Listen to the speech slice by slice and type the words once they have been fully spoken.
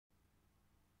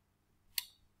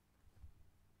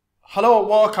Hello,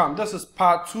 welcome. This is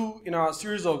part 2 in our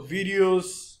series of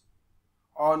videos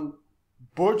on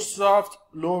Boachsoft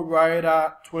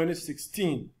LowRider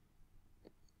 2016.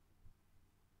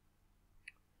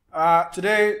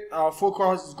 Today, our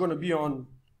focus is going to be on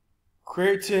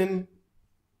creating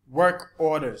work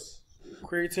orders.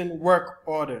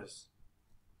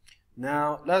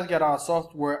 Now, let's get our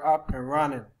software up and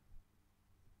running.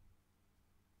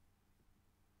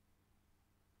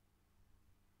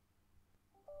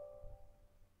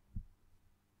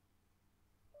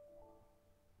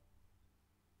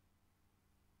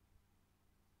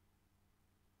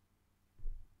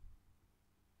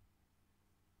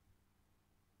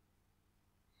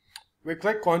 We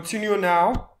click continue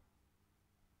now.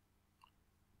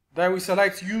 Then we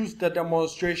select use the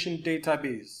demonstration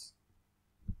database.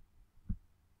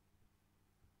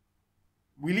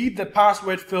 We leave the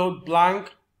password field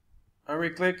blank and we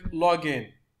click login.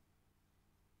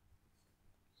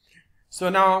 So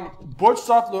now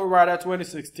Boachsoft LowRider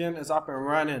 2016 is up and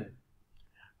running.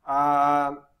 There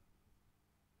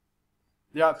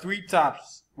are 3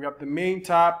 tabs. We have the main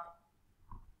tab,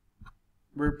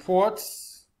 reports,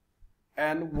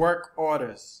 and work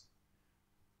orders.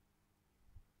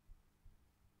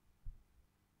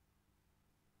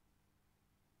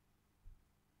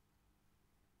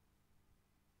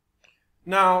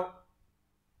 Now,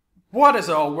 what is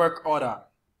our work order?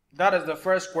 That is the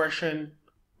first question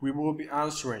we will be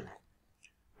answering.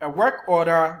 A work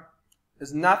order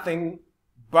is nothing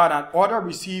but an order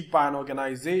received by an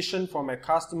organization from a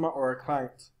customer or a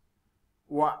client,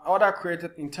 or an order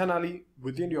created internally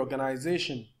within the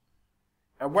organization.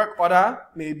 A work order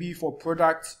may be for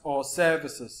products or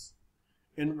services.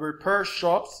 In repair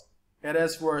shops, it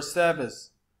is for a service.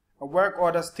 A work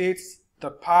order states the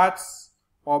parts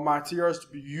or materials to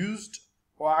be used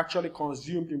or actually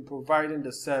consumed in providing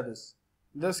the service.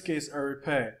 In this case, a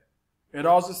repair. It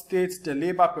also states the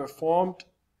labor performed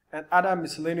and other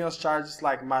miscellaneous charges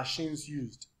like machines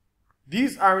used.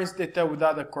 These aren't stated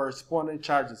without the corresponding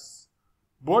charges.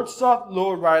 Boachsoft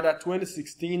LowRider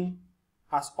 2016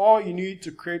 has all you need to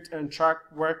create and track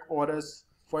work orders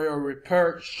for your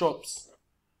repair shops.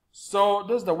 So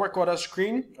this is the work order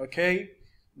screen, okay?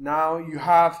 Now you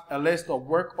have a list of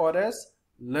work orders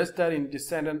listed in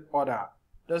descending order.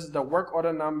 This is the work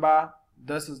order number,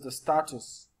 this is the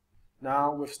status.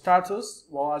 Now with status,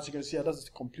 well, as you can see, this is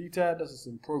completed, this is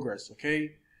in progress,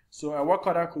 okay? So a work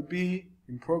order could be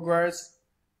in progress,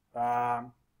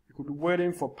 you could be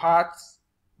waiting for parts,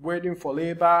 waiting for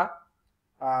labor,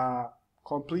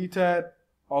 completed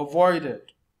or voided.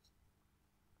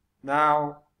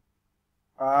 Now,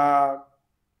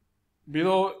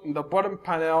 below in the bottom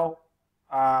panel,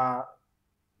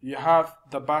 you have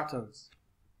the buttons.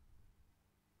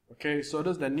 Okay, so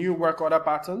this is the new work order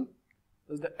button.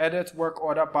 This is the edit work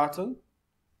order button.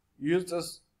 Use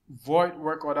this void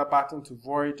work order button to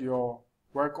void your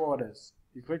work orders.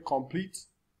 You click complete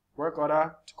work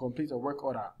order to complete a work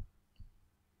order.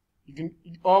 You can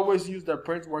always use the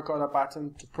print work order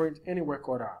button to print any work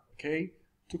order, okay?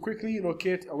 To quickly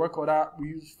locate a work order, we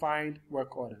use find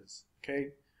work orders, okay?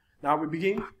 Now we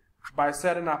begin by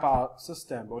setting up our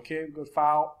system, okay? We go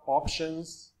file,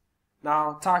 options.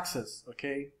 Now taxes,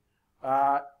 okay?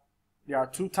 There are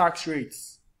 2 tax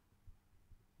rates.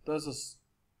 This is,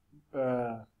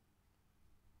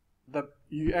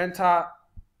 you enter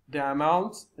the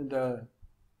amount in the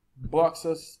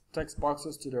boxes, text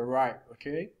boxes to the right,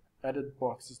 okay? Edit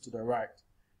boxes to the right.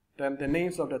 Then the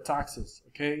names of the taxes,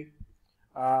 okay?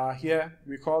 Here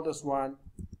we call this one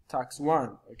tax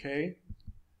 1, okay?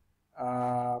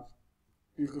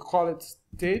 You could call it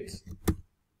state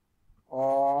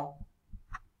or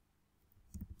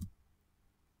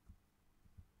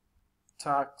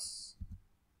tax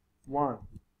 1.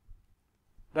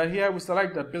 Then here we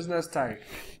select the business type.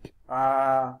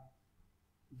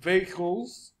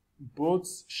 Vehicles,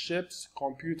 boats, ships,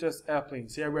 computers,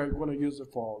 airplanes. Here we're going to use it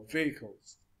for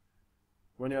vehicles.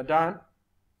 When you're done,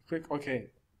 click OK.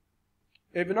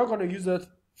 If you're not going to use it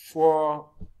for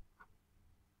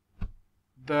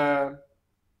the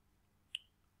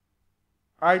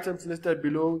items listed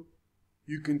below,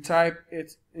 you can type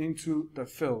it into the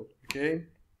field. Okay.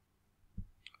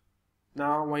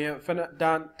 Now when you're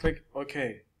done, click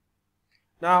OK.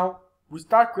 Now we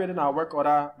start creating our work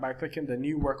order by clicking the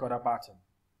new work order button.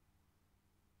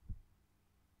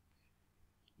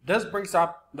 This brings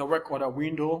up the work order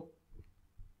window,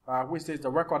 which is the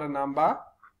work order number,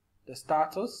 the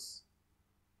status.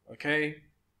 Okay.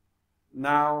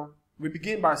 Now we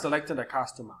begin by selecting the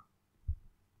customer.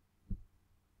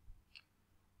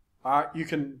 You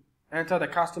can enter the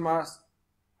customer's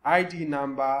ID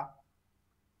number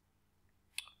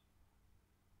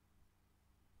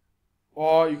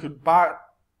or you could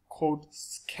barcode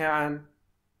scan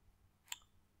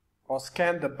or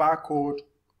scan the barcode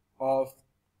of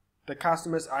the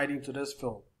customer's ID into this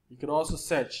field. You could also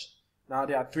search. Now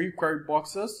there are 3 query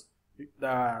boxes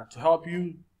to help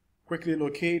you quickly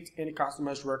locate any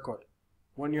customer's record.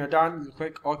 When you're done, you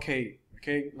click OK.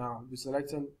 Okay, now we're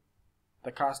selecting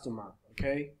the customer.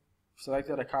 Okay,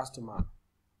 selected the customer.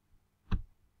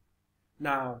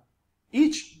 Now,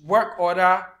 each work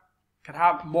order can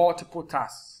have multiple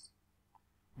tasks,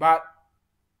 but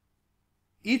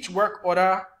each work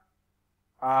order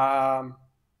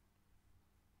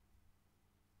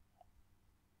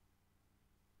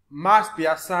must be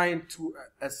assigned to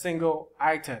a single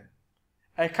item.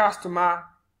 A customer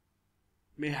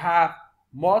may have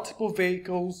multiple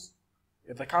vehicles.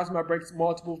 If the customer brings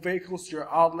multiple vehicles to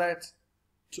your outlet,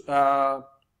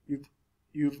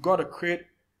 you've got to create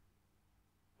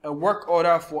a work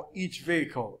order for each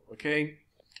vehicle. Okay,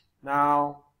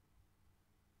 now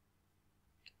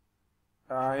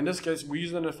in this case we're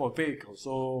using it for vehicles,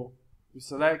 so we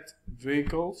select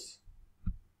vehicles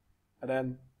and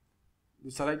then we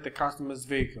select the customer's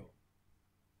vehicle.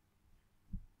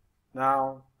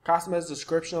 Now, customer's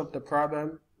description of the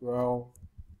problem, well,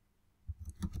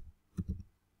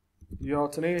 the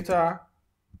alternator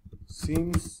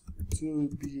seems to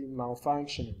be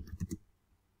malfunctioning.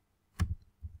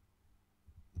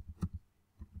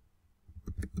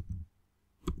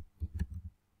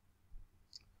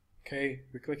 Okay,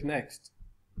 we click next.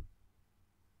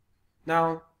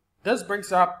 Now, this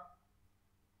brings up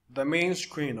the main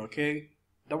screen. Okay,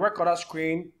 the work order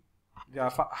screen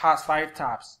has 5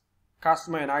 tabs: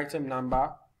 customer and item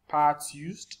number, parts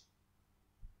used,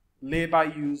 labor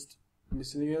used,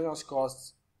 miscellaneous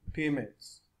costs,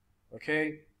 payments.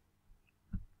 Okay,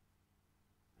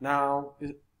 now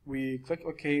we click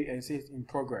OK and it says in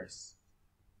progress.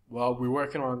 Well, we're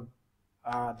working on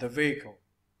the vehicle.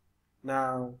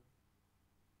 Now,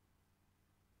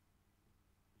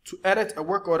 to edit a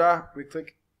work order, we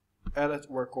click edit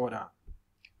work order.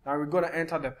 Now we're going to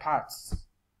enter the parts,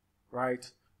 right?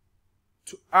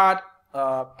 To add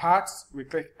parts, we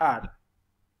click add.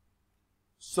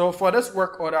 So for this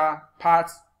work order,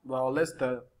 parts, well, list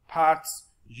the parts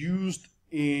used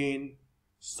in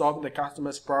solving the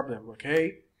customer's problem.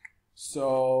 Okay,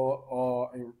 so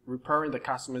in repairing the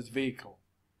customer's vehicle.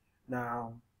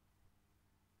 Now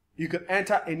you could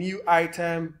enter a new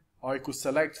item, or you could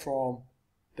select from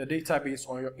the database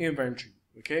or your inventory.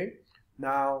 Okay,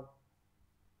 now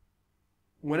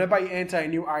whenever you enter a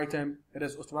new item, it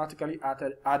is automatically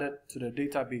added to the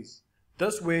database.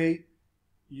 This way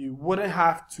you wouldn't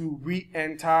have to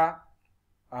re-enter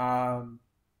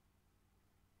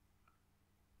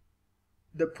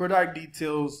the product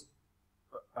details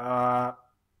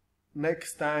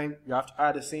next time you have to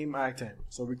add the same item.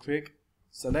 So we click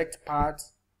select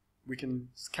parts. We can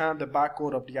scan the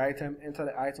barcode of the item, enter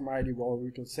the item ID, or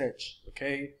we can search.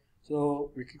 Okay,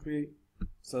 so we quickly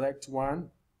select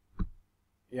one.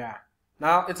 Yeah,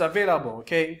 now it's available.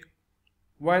 Okay,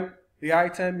 when the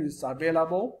item is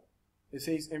available, it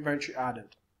says inventory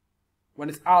added. When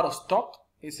it's out of stock,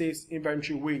 it says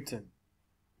inventory waiting.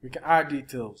 We can add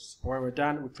details. When we're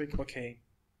done, we click OK.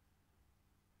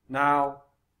 Now,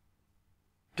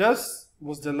 this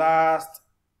was the last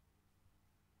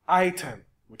item.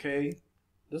 Okay,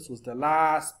 this was the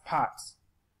last part.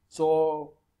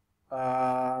 So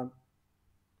the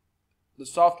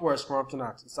software is prompting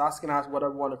us. It's asking us whether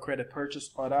we want to create a purchase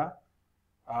order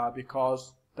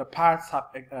because the parts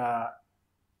have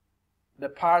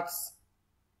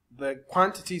the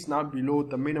quantity is now below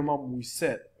the minimum we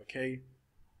set. Okay,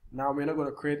 now we're not going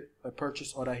to create a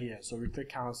purchase order here, so we click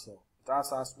cancel. It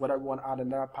asks us whether we want to add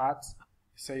another part.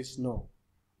 It says no.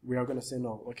 We are going to say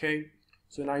no. Okay.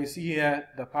 So now you see here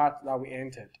the part that we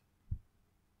entered.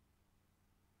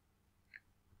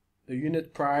 The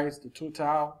unit price, the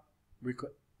total, we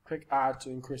could click add to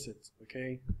increase it.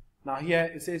 Okay. Now here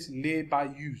it says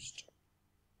labor used.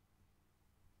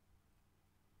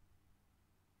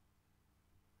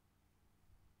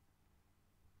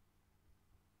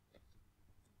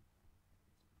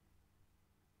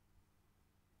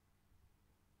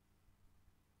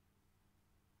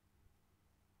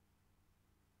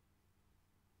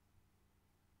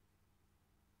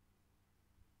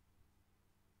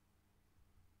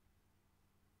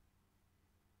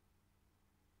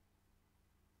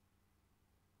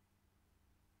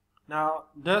 Now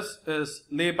this is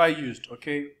labor used.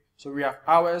 Okay, so we have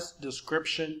hours,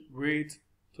 description, rate,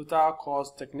 total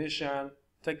cost, technician,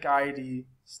 tech ID,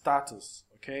 status.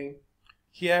 Okay,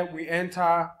 here we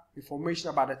enter information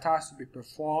about the task to be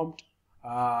performed,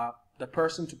 the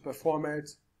person to perform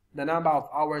it, the number of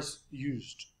hours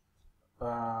used,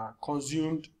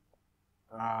 consumed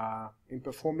in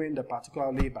performing the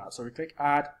particular labor. So we click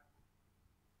add,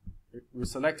 we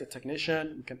select a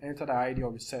technician, we can enter the ID, or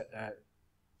we set,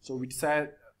 so we decide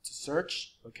to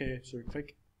search. Okay, so we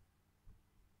click.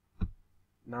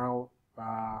 Now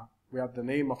we have the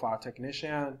name of our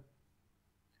technician.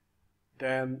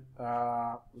 Then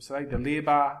we select the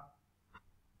labor.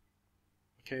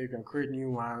 Okay, you can create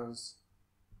new ones.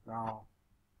 Now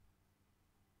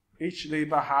each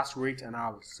labor has rate and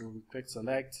hours, so we click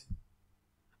select.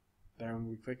 Then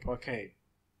we click OK.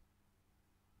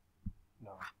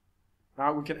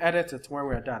 Now we can edit it when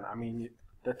we're done. I mean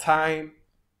the time,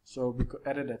 so we could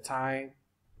edit the time.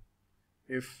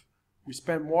 If we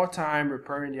spend more time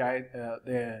repairing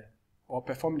or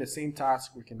performing the same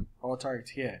task, we can alter it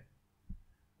here.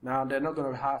 Now they're not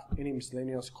going to have any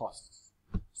miscellaneous costs.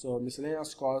 So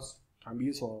miscellaneous costs can be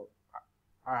used for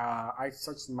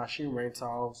such as machine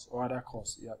rentals or other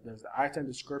costs. Yeah, there's the item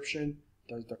description,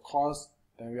 there's the cost,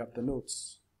 then we have the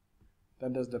notes.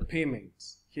 Then there's the payment.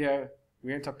 Here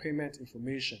we enter payment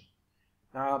information.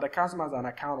 Now the customer has an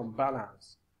account on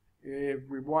balance. If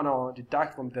we want to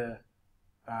deduct from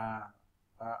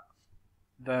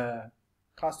the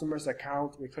customer's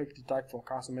account, we click deduct from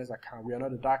customer's account. We are not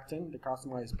deducting. The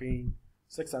customer is paying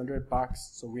 $600,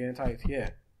 so we enter it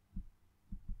here.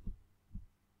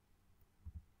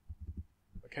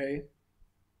 Okay.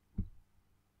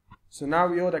 So now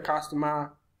we owe the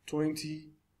customer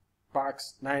 $20.91,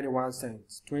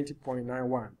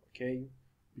 20.91. Okay,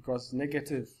 because it's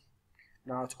negative.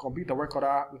 Now to complete the work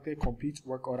order, we click complete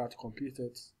work order to complete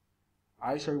it.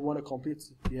 Are you sure you want to complete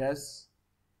it? Yes.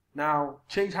 Now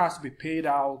change has to be paid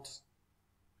out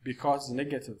because it's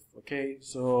negative. Okay,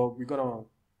 so we're gonna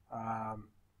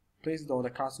place it on the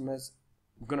customer's.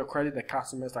 We're gonna credit the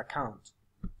customer's account.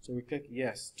 So we click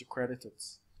yes to credit it.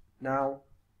 Now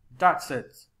that's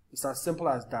it. It's as simple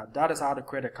as that. That is how to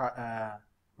create a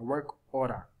work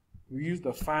order. We use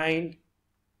the find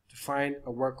to find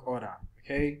a work order.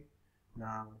 Okay.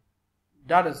 Now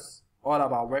that is all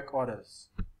about work orders.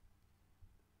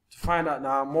 To find out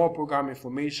now more program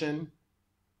information,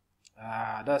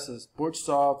 this is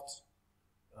Boachsoft.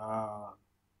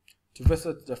 To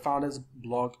visit the founder's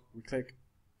blog, we click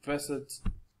visit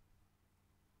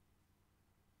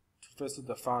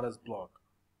the founder's blog.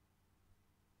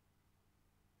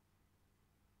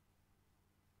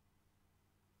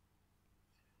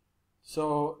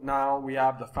 So now we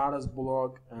have the founder's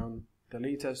blog and the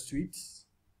latest tweets,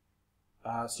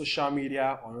 social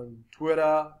media on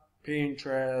Twitter,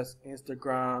 Pinterest,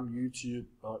 Instagram, YouTube,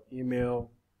 or email.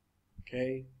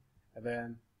 Okay, and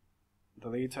then the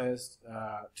latest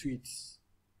tweets.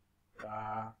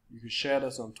 You can share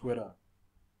this on Twitter.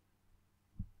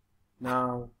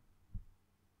 Now,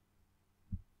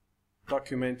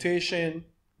 documentation.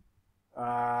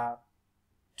 To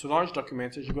launch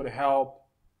documentation, you go to help.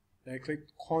 Then click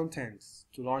contents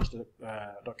to launch the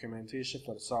documentation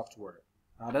for the software.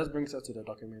 Now this brings us to the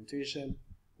documentation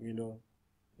window.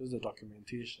 This is the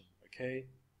documentation. Okay.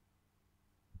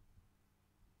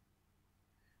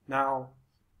 Now,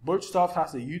 Boachsoft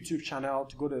has a YouTube channel.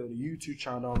 To go to the YouTube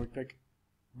channel, we click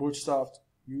Boachsoft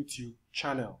YouTube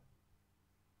channel.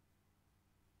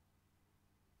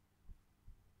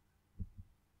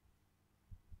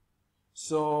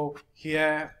 So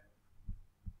here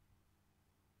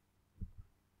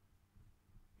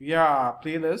are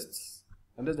playlists,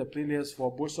 and this is the playlist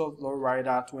for Boachsoft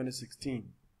LowRider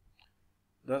 2016.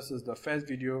 This is the first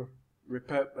video,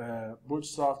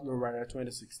 Boachsoft LowRider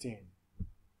 2016.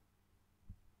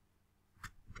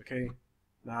 Okay,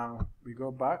 now we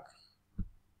go back,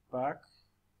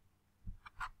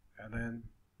 and then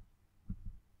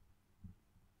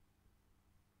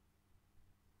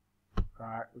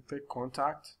we click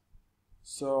contact.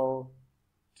 So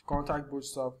to contact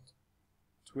Boachsoft,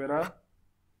 Twitter,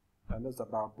 and this is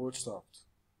about Boachsoft.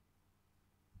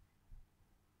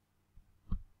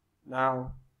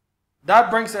 Now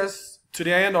that brings us to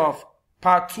the end of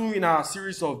part 2 in our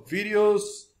series of videos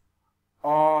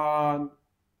on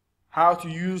how to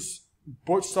use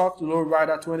Boachsoft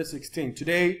LowRider 2016.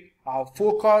 Today our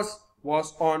focus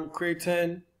was on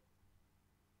creating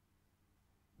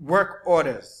work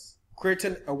orders,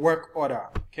 creating a work order.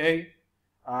 Okay,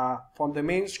 from the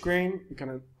main screen you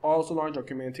can also launch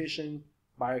documentation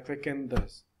by clicking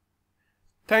this.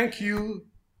 Thank you,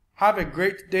 have a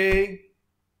great day,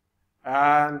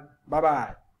 and bye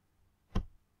bye.